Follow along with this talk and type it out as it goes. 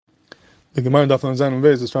The Gemara in Daf Zayin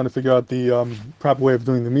Beis is trying to figure out the proper way of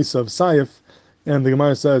doing the misa of Saif, and the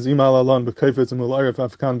Gemara says, "Imal alon b'kayfetz imul arif,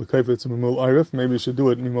 afkan b'kayfetz imul arif." Maybe you should do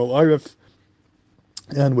it imul arif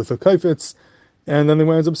and with a kayfetz. And then the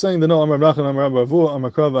Gemara ends up saying, "No, Amar Rachan, Amar Avu,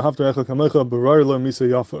 Amar Krav, V'ahavta Recha Kamecha, Baror Misa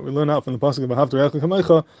Yafa." We learn out from the pasuk of V'ahavta Recha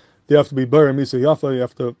Kamecha, you have to be Bar Misa Yafa. You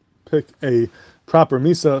have to pick a proper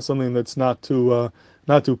misa, something that's not too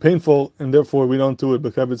painful, and therefore we don't do it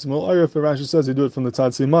b'kayfetz imul arif. Rashi says you do it from the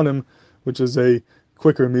tzad simanim, which is a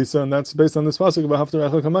quicker misa, and that's based on this pasuk about V'ahavta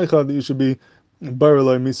Recha Kamecha, that you should be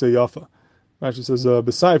Baror Misa Yafa. Rashi says,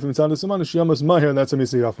 "Beside from tzad simanim shiyamas mahir," that's a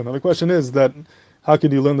misa yafa. Now the question is that how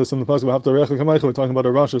could you learn this from the pasuk of V'ahavta Recha Kamecha? We're talking about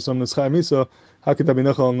a Rosh or some Nischai Misa. How could that be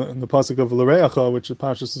nechal in the pasuk of lira'ach, which the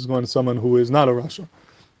Pashas is going to someone who is not a Rosh?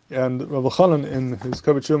 And Elxannan in his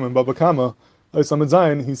Kavod Shum and Baba Kama, Oisam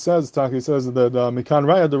Zayin, he says that Mikan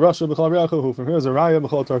Raya the Rosh b'chal Re'acha, who from here is a Raya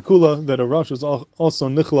b'chal Tarkula, that a Rosh is also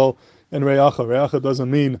nichlal in Re'acha. Re'acha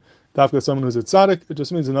doesn't mean dafka someone who's a tzaddik; it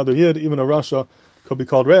just means another yid. Even a Rasha could be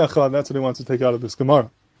called Re'acha, and that's what he wants to take out of this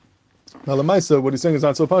Gemara. Now, Lamaisa, what he's saying is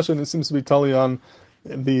not so passion. It seems to be tali on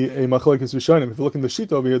a machlokes rishonim. If you look in the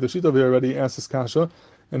sheet over here, already asks this kasha,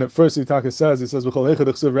 and at first he says, "B'chol hechad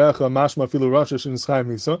chsiv re'acha mashma filu rasha shenischai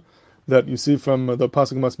misa," that you see from the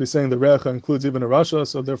pasuk must be saying the re'acha includes even a rasha,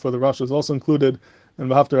 so therefore the rasha is also included in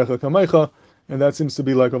V'ahavta Recha Kamecha, and that seems to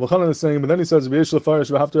be like Elxannan is saying. But then he says, "V'yesh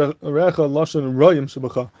lefarish V'ahavta Recha lashon royim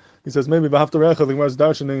shebacha." He says maybe V'ahavta Recha, the Gemara is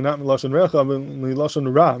darshaning not lashon recha, but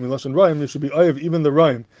lashon ra, lashon royim. You should be oyev even the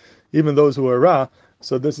royim, even those who are ra.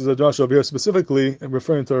 So this is a drasha over here specifically,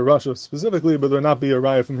 referring to a rasha specifically, but there not be a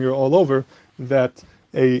raya from here all over that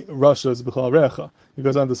a rasha is b'chal recha. He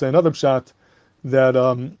goes on to say another pshat that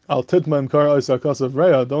al titma imkar oisa kasav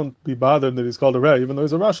reya, don't be bothered that he's called a reya, even though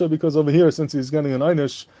he's a rasha, because over here, since he's getting an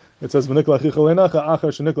einish, it says v'nikla achicha leinacha achar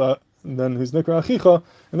shenikla, then he's nikra achicha,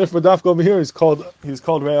 and therefore dafka over here he's called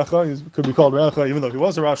reyacha. He could be called reyacha even though he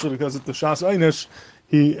was a rasha, because at the shas einish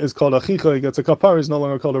he is called achicha, he gets a kapar, he's no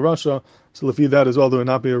longer called a rasha. So if that as well, there would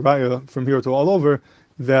not be a raya from here to all over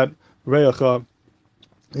that reyacha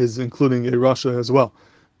is including a rasha as well.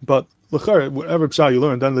 But l'char, whatever pshat you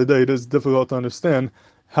learn, at the end of the day, it is difficult to understand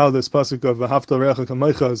how this pasuk of V'ahavta Recha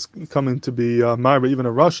Kamecha is coming to be marba even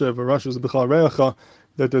a rasha. If a rasha is b'chal reyacha,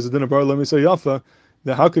 that there's a din of Parparos HaDaf yafa.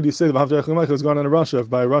 That how could you say that V'ahavta Recha Kamecha is gone on a rasha? If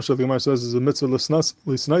by a rasha the Gemara says is a mitzvah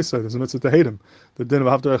l'snaisa, there's a mitzvah to hate him. The din of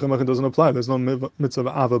V'ahavta Recha Kamecha doesn't apply. There's no mitzvah of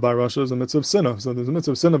ava by rasha. There's a mitzvah of sinna. So there's a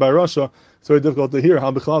mitzvah of sinna by rasha. It's very difficult to hear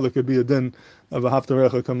how b'chlal there could be a din of V'ahavta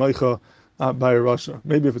Recha Kamecha by a rasha.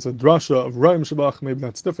 Maybe if it's a drasha of Raim Shabach, maybe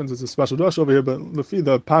that's different. It's a special drasha over here. But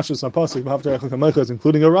the Pashas HaPasuk V'ahavta Recha Kamecha is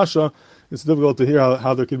including a rasha. It's difficult to hear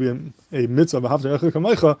how there could be a mitzvah of V'ahavta Recha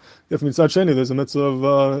Kamecha if mitzvah sheni there's a mitzvah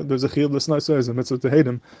of there's a chiyuv l'snaisa, there's a mitzvah to hate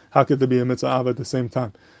him. How could there be a mitzvah av at the same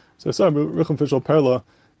time? So I saw פישל פערלא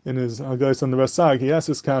in his Agais on the Rasag, he asks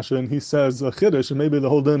this kasha and he says a chiddush, and maybe the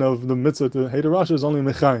whole din of the mitzvah to hate a rasha is only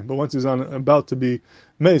mechayim. But once he's about to be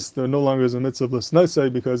maced, there no longer is a mitzvah of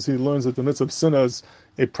l'snaisa, because he learns that the mitzvah of sinna is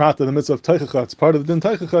a prat of the mitzvah of teichacha. It's part of the din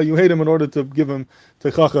teichacha. You hate him in order to give him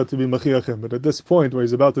teichacha to be machiach him. But at this point where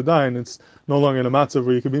he's about to die and it's no longer in a matzav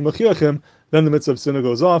where you can be machiach him, then the mitzvah of sinna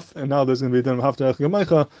goes off, and now there's going to be a din of V'ahavta Recha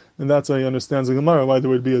Kamecha, and that's how he understands the Gemara why there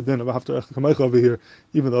would be a din of V'ahavta Recha Kamecha over here,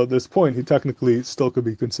 even though at this point he technically still could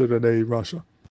be considered a rasha.